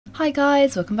Hi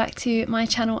guys, welcome back to my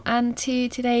channel and to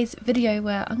today's video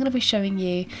where I'm going to be showing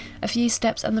you a few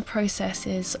steps and the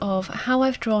processes of how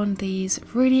I've drawn these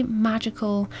really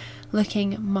magical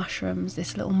looking mushrooms,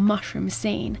 this little mushroom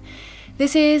scene.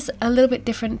 This is a little bit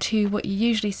different to what you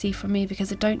usually see from me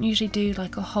because I don't usually do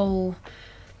like a whole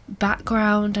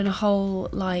background and a whole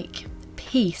like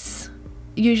piece.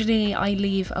 Usually I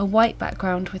leave a white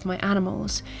background with my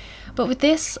animals, but with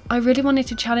this I really wanted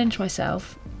to challenge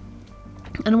myself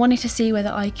and I wanted to see whether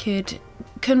I could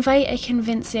convey a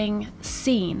convincing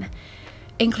scene,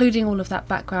 including all of that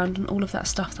background and all of that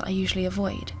stuff that I usually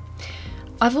avoid.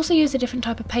 I've also used a different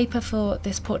type of paper for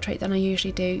this portrait than I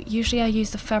usually do. Usually I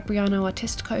use the Fabriano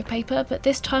Artistico paper, but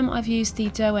this time I've used the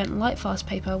Derwent Lightfast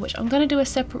paper, which I'm going to do a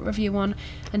separate review on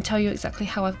and tell you exactly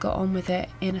how I've got on with it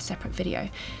in a separate video.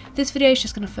 This video is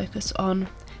just going to focus on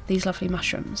these lovely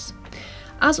mushrooms.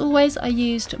 As always, I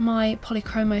used my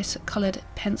Polychromos coloured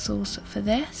pencils for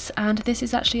this, and this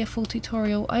is actually a full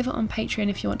tutorial over on Patreon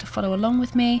if you want to follow along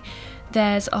with me.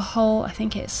 There's a whole, I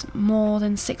think it's more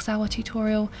than 6-hour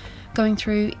tutorial going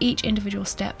through each individual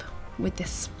step with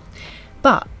this.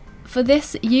 But for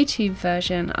this YouTube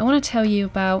version, I want to tell you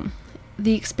about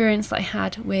the experience that I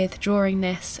had with drawing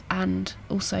this and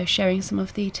also sharing some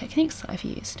of the techniques that I've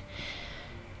used.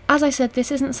 As I said,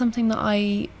 this isn't something that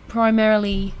I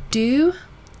primarily do,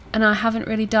 and I haven't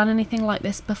really done anything like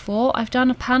this before. I've done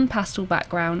a pan pastel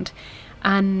background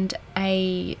and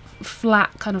a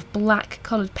flat kind of black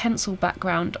coloured pencil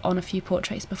background on a few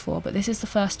portraits before, but this is the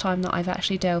first time that I've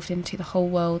actually delved into the whole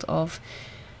world of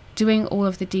doing all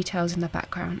of the details in the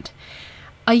background.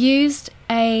 I used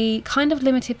a kind of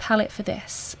limited palette for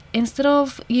this. Instead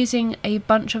of using a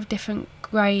bunch of different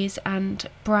greys and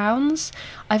browns,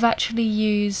 I've actually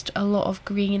used a lot of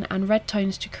green and red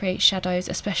tones to create shadows,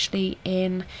 especially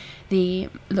in the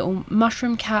little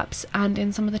mushroom caps and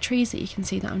in some of the trees that you can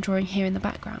see that I'm drawing here in the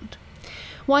background.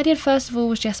 What I did first of all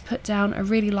was just put down a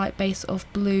really light base of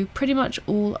blue pretty much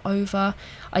all over.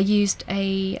 I used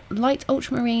a light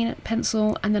ultramarine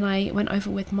pencil and then I went over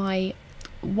with my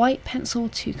white pencil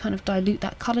to kind of dilute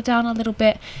that colour down a little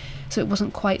bit so it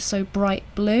wasn't quite so bright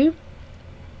blue.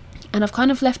 And I've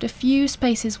kind of left a few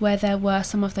spaces where there were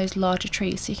some of those larger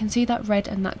trees. So you can see that red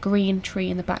and that green tree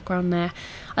in the background there.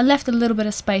 I left a little bit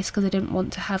of space because I didn't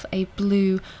want to have a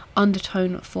blue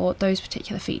undertone for those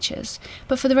particular features.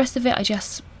 But for the rest of it, I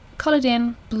just coloured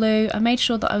in blue. I made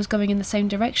sure that I was going in the same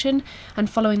direction and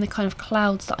following the kind of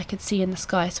clouds that I could see in the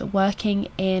sky. So working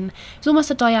in, it's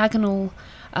almost a diagonal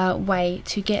way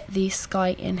to get the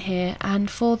sky in here.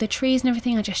 And for the trees and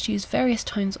everything, I just used various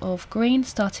tones of green,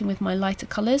 starting with my lighter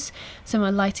colours, so my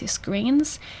lightest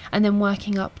greens, and then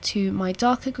working up to my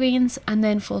darker greens. And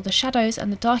then for the shadows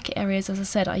and the darker areas, as I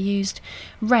said, I used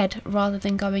red rather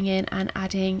than going in and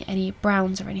adding any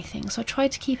browns or anything. So I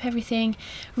tried to keep everything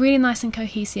really nice and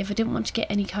cohesive. I didn't want to get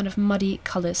any kind of muddy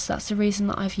colours, so that's the reason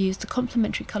that I've used the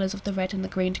complementary colours of the red and the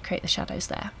green to create the shadows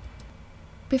there.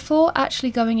 Before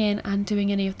actually going in and doing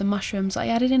any of the mushrooms, I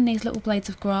added in these little blades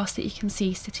of grass that you can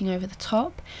see sitting over the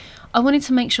top. I wanted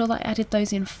to make sure that I added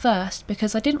those in first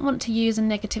because I didn't want to use a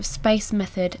negative space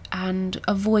method and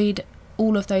avoid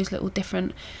all of those little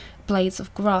different blades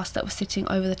of grass that were sitting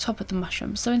over the top of the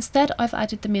mushroom. So instead I've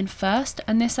added them in first,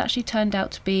 and this actually turned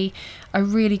out to be a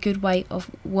really good way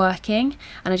of working,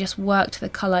 and I just worked the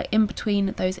colour in between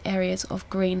those areas of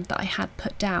green that I had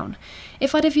put down.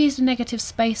 If I'd have used a negative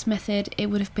space method, it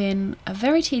would have been a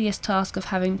very tedious task of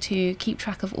having to keep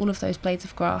track of all of those blades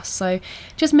of grass. So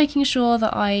just making sure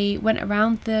that I went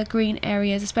around the green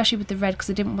areas, especially with the red because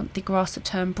I didn't want the grass to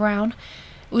turn brown.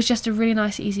 It was just a really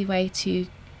nice easy way to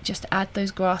just add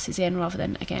those grasses in rather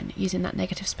than, again, using that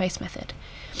negative space method.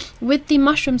 With the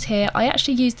mushrooms here, I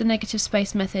actually used the negative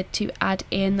space method to add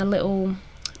in the little,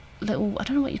 I don't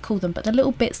know what you call them, but the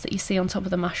little bits that you see on top of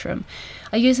the mushroom.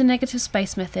 I used a negative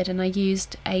space method and I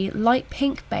used a light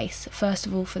pink base first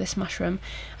of all for this mushroom,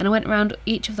 and I went around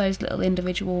each of those little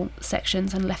individual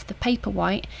sections and left the paper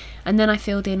white, and then I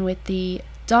filled in with the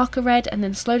darker red and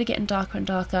then slowly getting darker and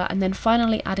darker, and then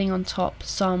finally adding on top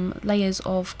some layers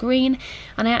of green.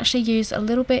 And I actually used a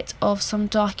little bit of some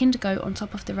dark indigo on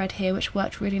top of the red here, which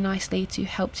worked really nicely to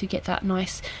help to get that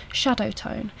nice shadow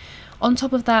tone. On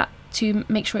top of that, to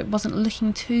make sure it wasn't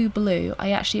looking too blue,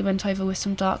 I actually went over with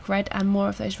some dark red and more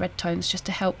of those red tones just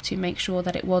to help to make sure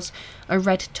that it was a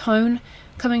red tone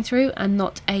coming through and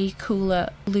not a cooler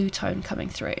blue tone coming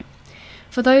through.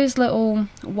 For those little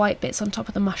white bits on top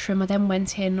of the mushroom, I then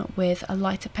went in with a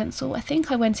lighter pencil. I think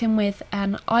I went in with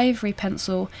an ivory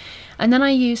pencil, and then I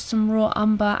used some raw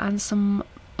umber and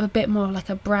a bit more like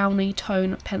a browny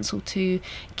tone pencil to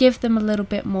give them a little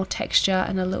bit more texture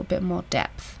and a little bit more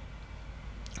depth.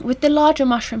 With the larger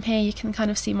mushroom here, you can kind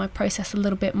of see my process a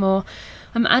little bit more.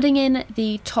 I'm adding in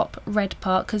the top red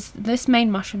part because this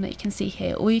main mushroom that you can see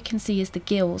here, all you can see is the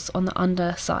gills on the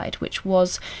underside, which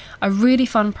was a really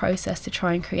fun process to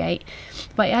try and create.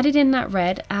 But I added in that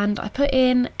red and I put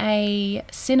in a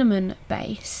cinnamon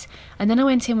base, and then I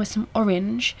went in with some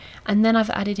orange, and then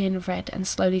I've added in red and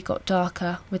slowly got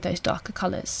darker with those darker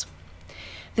colours.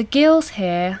 The gills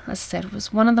here, as I said,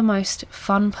 was one of the most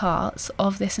fun parts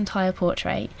of this entire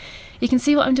portrait. You can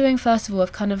see what I'm doing first of all.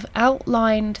 I've kind of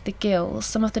outlined the gills,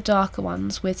 some of the darker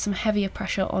ones, with some heavier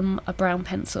pressure on a brown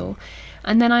pencil,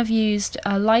 and then I've used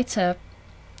a lighter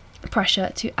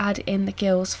pressure to add in the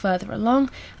gills further along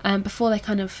before they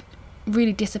kind of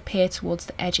really disappear towards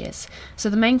the edges. So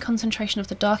the main concentration of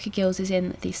the darker gills is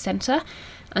in the centre,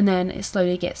 and then it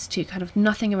slowly gets to kind of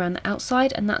nothing around the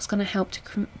outside, and that's going to help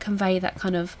to convey that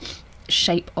kind of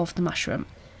shape of the mushroom.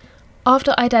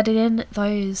 After I'd added in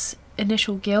those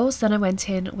initial gills, then I went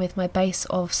in with my base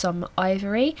of some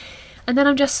ivory, and then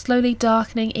I'm just slowly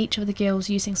darkening each of the gills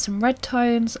using some red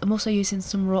tones. I'm also using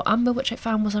some raw umber, which I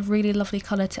found was a really lovely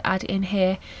colour to add in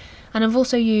here, and I've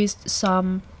also used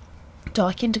some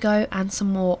dark indigo and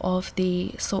some more of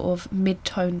the sort of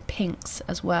mid-tone pinks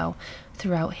as well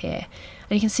throughout here.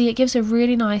 And you can see it gives a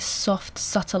really nice soft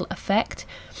subtle effect.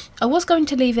 I was going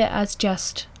to leave it as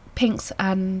just pinks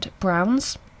and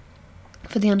browns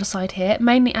for the underside here,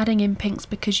 mainly adding in pinks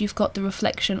because you've got the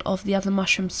reflection of the other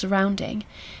mushrooms surrounding.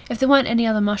 If there weren't any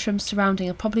other mushrooms surrounding,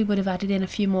 I probably would have added in a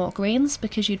few more greens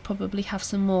because you'd probably have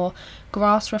some more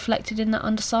grass reflected in that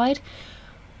underside.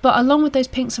 But along with those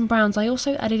pinks and browns, I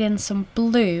also added in some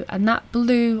blue, and that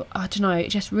blue, I don't know, it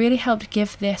just really helped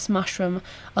give this mushroom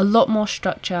a lot more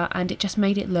structure, and it just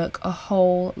made it look a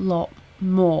whole lot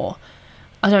more.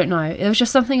 I don't know, it was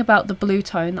just something about the blue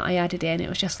tone that I added in. It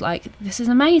was just like, this is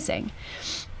amazing.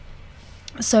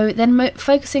 So then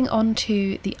focusing on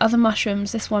to the other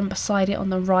mushrooms, this one beside it on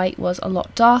the right was a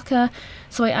lot darker,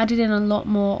 so I added in a lot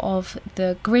more of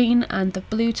the green and the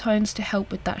blue tones to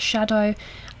help with that shadow,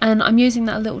 and I'm using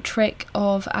that little trick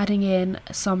of adding in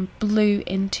some blue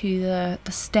into the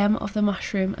stem of the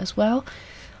mushroom as well.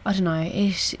 I don't know,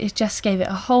 it just gave it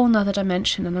a whole nother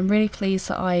dimension, and I'm really pleased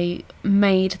that I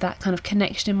made that kind of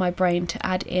connection in my brain to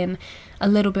add in a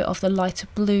little bit of the lighter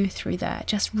blue through there. It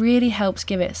just really helps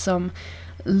give it some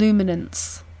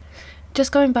luminance.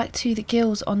 Just going back to the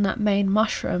gills on that main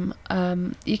mushroom,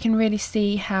 you can really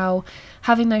see how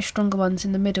having those stronger ones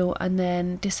in the middle and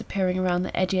then disappearing around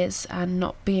the edges and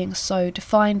not being so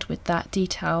defined with that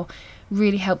detail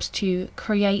really helps to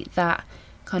create that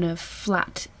kind of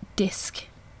flat disc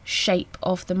shape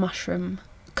of the mushroom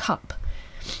cup.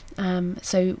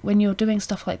 So when you're doing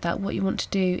stuff like that, what you want to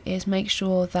do is make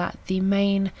sure that the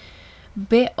main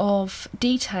bit of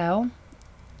detail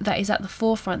that is at the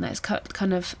forefront, that is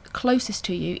kind of closest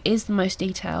to you, is the most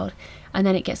detailed, and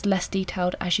then it gets less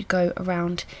detailed as you go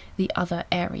around the other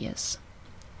areas.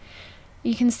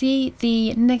 You can see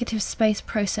the negative space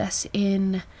process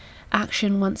in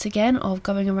action once again, of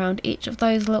going around each of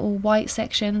those little white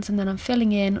sections, and then I'm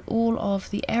filling in all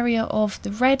of the area of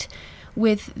the red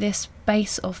with this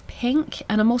base of pink,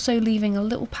 and I'm also leaving a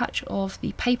little patch of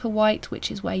the paper white,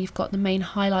 which is where you've got the main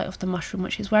highlight of the mushroom,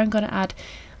 which is where I'm going to add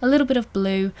a little bit of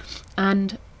blue,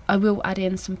 and I will add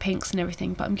in some pinks and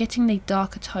everything, but I'm getting the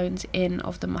darker tones in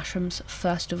of the mushrooms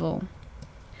first of all.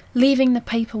 Leaving the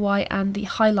paper white and the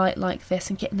highlight like this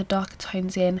and getting the darker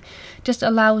tones in just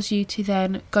allows you to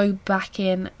then go back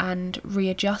in and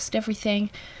readjust everything.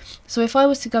 So if I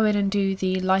was to go in and do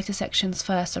the lighter sections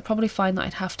first, I'd probably find that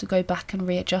I'd have to go back and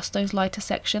readjust those lighter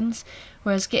sections,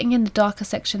 whereas getting in the darker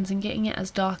sections and getting it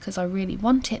as dark as I really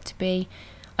want it to be,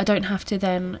 I don't have to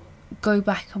then go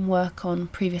back and work on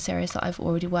previous areas that I've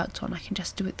already worked on. I can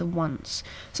just do it the once.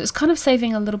 So it's kind of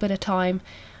saving a little bit of time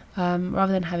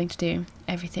rather than having to do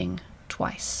everything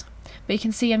twice. But you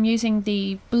can see I'm using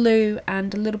the blue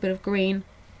and a little bit of green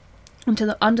onto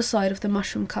the underside of the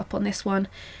mushroom cup on this one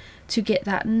to get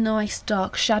that nice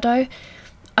dark shadow.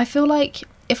 I feel like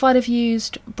if I'd have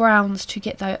used browns to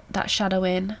get that shadow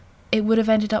in, it would have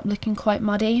ended up looking quite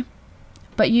muddy,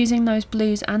 but using those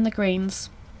blues and the greens,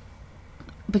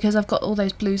 because I've got all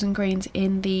those blues and greens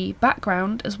in the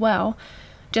background as well,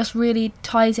 just really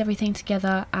ties everything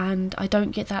together and I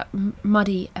don't get that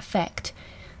muddy effect.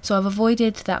 So I've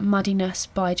avoided that muddiness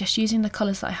by just using the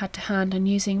colours that I had to hand and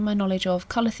using my knowledge of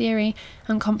colour theory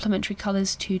and complementary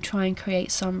colours to try and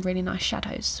create some really nice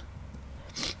shadows.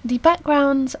 The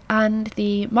backgrounds and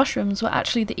the mushrooms were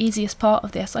actually the easiest part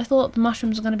of this. I thought the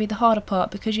mushrooms were going to be the harder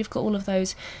part because you've got all of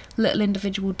those little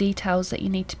individual details that you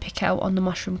need to pick out on the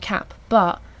mushroom cap,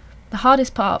 but the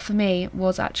hardest part for me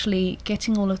was actually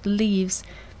getting all of the leaves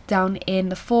down in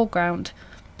the foreground,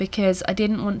 because I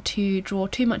didn't want to draw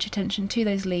too much attention to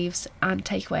those leaves and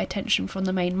take away attention from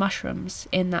the main mushrooms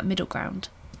in that middle ground.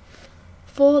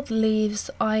 For the leaves,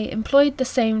 I employed the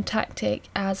same tactic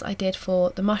as I did for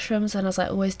the mushrooms and as I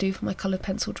always do for my coloured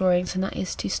pencil drawings, and that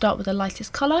is to start with the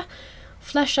lightest colour,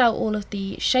 flesh out all of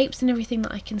the shapes and everything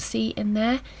that I can see in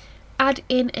there, add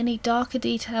in any darker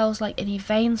details like any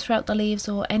veins throughout the leaves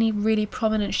or any really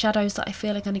prominent shadows that I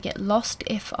feel are going to get lost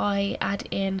if I add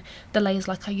in the layers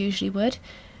like I usually would,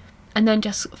 and then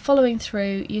just following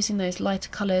through using those lighter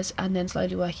colours and then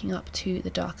slowly working up to the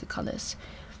darker colours.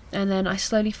 And then I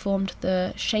slowly formed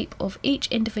the shape of each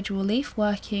individual leaf,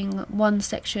 working one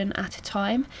section at a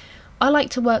time. I like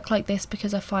to work like this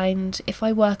because I find if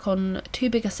I work on too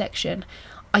big a section,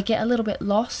 I get a little bit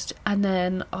lost and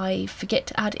then I forget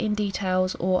to add in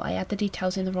details, or I add the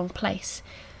details in the wrong place.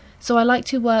 So I like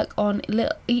to work on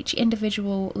each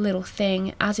individual little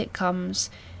thing as it comes.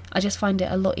 I just find it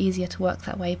a lot easier to work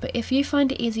that way. But if you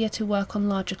find it easier to work on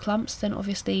larger clumps, then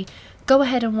obviously go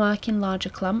ahead and work in larger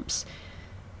clumps.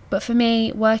 But for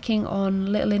me, working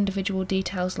on little individual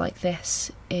details like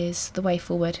this is the way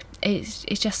forward. It's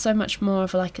just so much more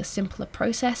of like a simpler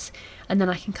process, and then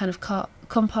I can kind of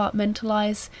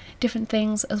compartmentalize different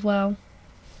things as well.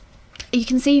 You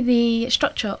can see the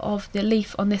structure of the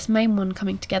leaf on this main one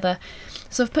coming together.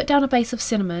 So I've put down a base of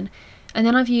cinnamon, and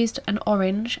then I've used an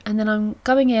orange, and then I'm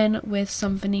going in with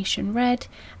some Venetian red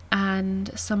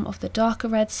and some of the darker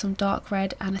reds, some dark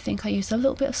red, and I think I used a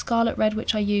little bit of scarlet red,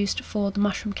 which I used for the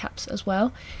mushroom caps as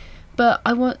well. But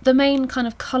I want the main kind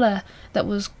of colour that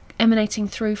was emanating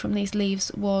through from these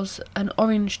leaves was an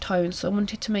orange tone, so I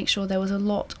wanted to make sure there was a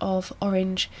lot of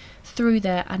orange through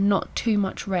there and not too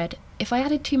much red. If I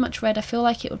added too much red, I feel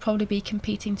like it would probably be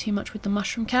competing too much with the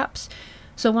mushroom caps,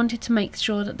 so I wanted to make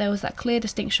sure that there was that clear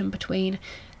distinction between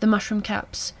the mushroom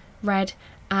caps red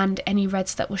and any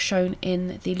reds that were shown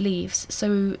in the leaves.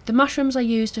 So the mushrooms, I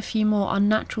used a few more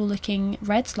unnatural looking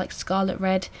reds like scarlet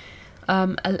red,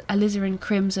 alizarin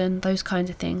crimson, those kinds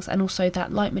of things, and also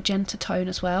that light magenta tone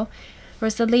as well.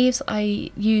 Whereas the leaves, I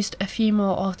used a few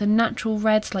more of the natural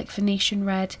reds like Venetian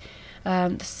red,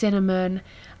 the cinnamon,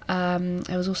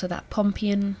 there was also that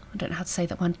Pompion, I don't know how to say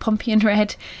that one, Pompion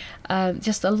red,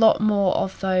 just a lot more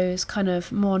of those kind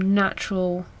of more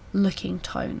natural looking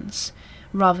tones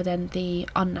rather than the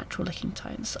unnatural looking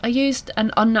tones. I used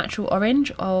an unnatural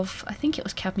orange of, I think it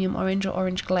was cadmium orange or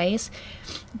orange glaze,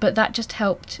 but that just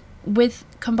helped with,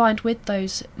 combined with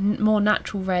those more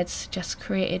natural reds, just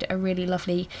created a really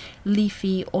lovely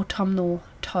leafy autumnal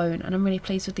tone, and I'm really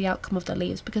pleased with the outcome of the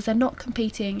leaves because they're not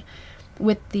competing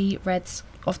with the reds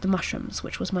of the mushrooms,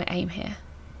 which was my aim here.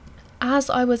 As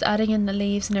I was adding in the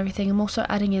leaves and everything, I'm also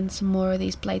adding in some more of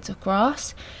these blades of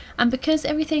grass, and because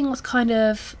everything was kind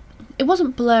of, it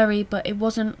wasn't blurry but it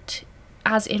wasn't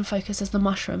as in focus as the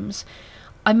mushrooms,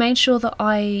 I made sure that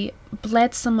I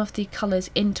bled some of the colours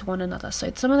into one another.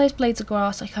 So some of those blades of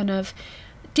grass, I kind of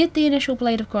did the initial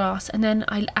blade of grass and then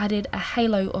I added a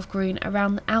halo of green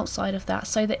around the outside of that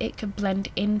so that it could blend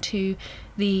into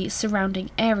the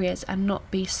surrounding areas and not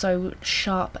be so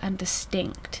sharp and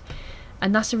distinct.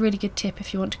 And that's a really good tip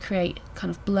if you want to create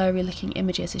kind of blurry looking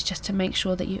images, is just to make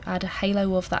sure that you add a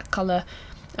halo of that colour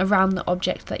around the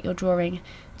object that you're drawing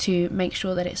to make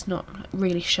sure that it's not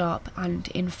really sharp and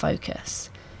in focus.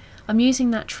 I'm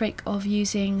using that trick of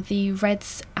using the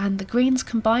reds and the greens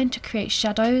combined to create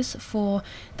shadows for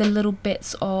the little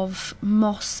bits of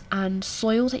moss and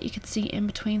soil that you could see in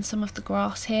between some of the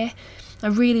grass here. I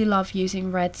really love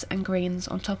using reds and greens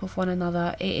on top of one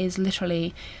another. It is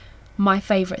literally my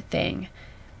favourite thing.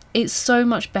 It's so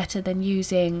much better than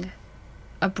using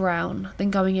a brown,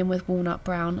 than going in with walnut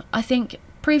brown. I think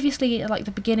previously, at like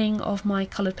the beginning of my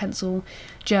coloured pencil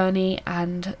journey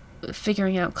and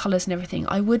figuring out colours and everything,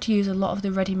 I would use a lot of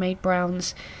the ready-made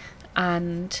browns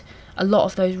and a lot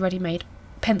of those ready-made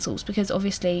pencils because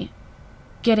obviously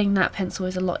getting that pencil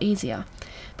is a lot easier.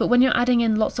 But when you're adding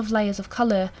in lots of layers of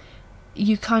colour,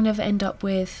 you kind of end up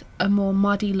with a more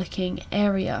muddy looking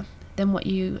area than what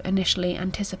you initially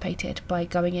anticipated by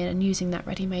going in and using that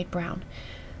ready-made brown.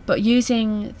 But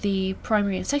using the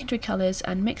primary and secondary colours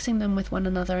and mixing them with one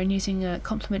another and using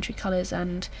complementary colours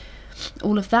and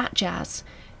all of that jazz,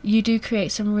 you do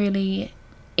create some really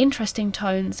interesting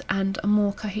tones and a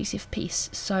more cohesive piece.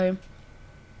 So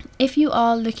if you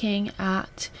are looking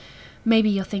at,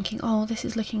 maybe you're thinking, oh, this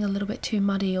is looking a little bit too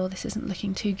muddy or this isn't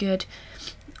looking too good,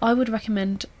 I would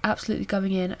recommend absolutely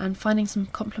going in and finding some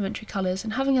complementary colours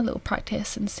and having a little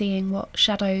practice and seeing what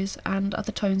shadows and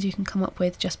other tones you can come up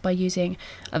with just by using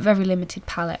a very limited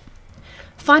palette.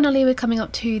 Finally, we're coming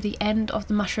up to the end of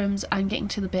the mushrooms and getting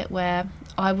to the bit where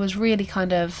I was really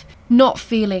kind of not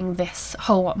feeling this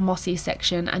whole mossy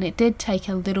section, and it did take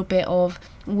a little bit of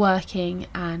working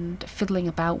and fiddling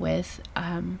about with,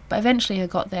 but eventually I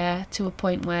got there to a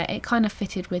point where it kind of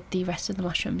fitted with the rest of the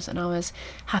mushrooms and I was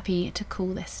happy to call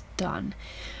this done.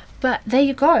 But there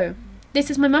you go. This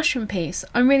is my mushroom piece.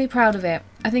 I'm really proud of it.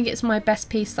 I think it's my best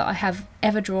piece that I have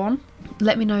ever drawn.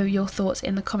 Let me know your thoughts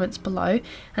in the comments below.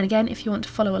 And again, if you want to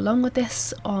follow along with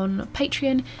this on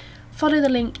Patreon, follow the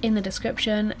link in the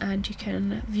description and you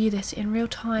can view this in real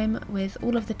time with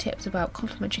all of the tips about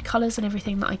complementary colours and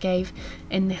everything that I gave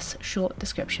in this short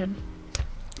description.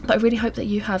 But I really hope that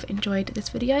you have enjoyed this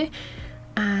video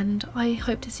and I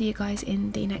hope to see you guys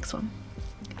in the next one.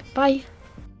 Bye!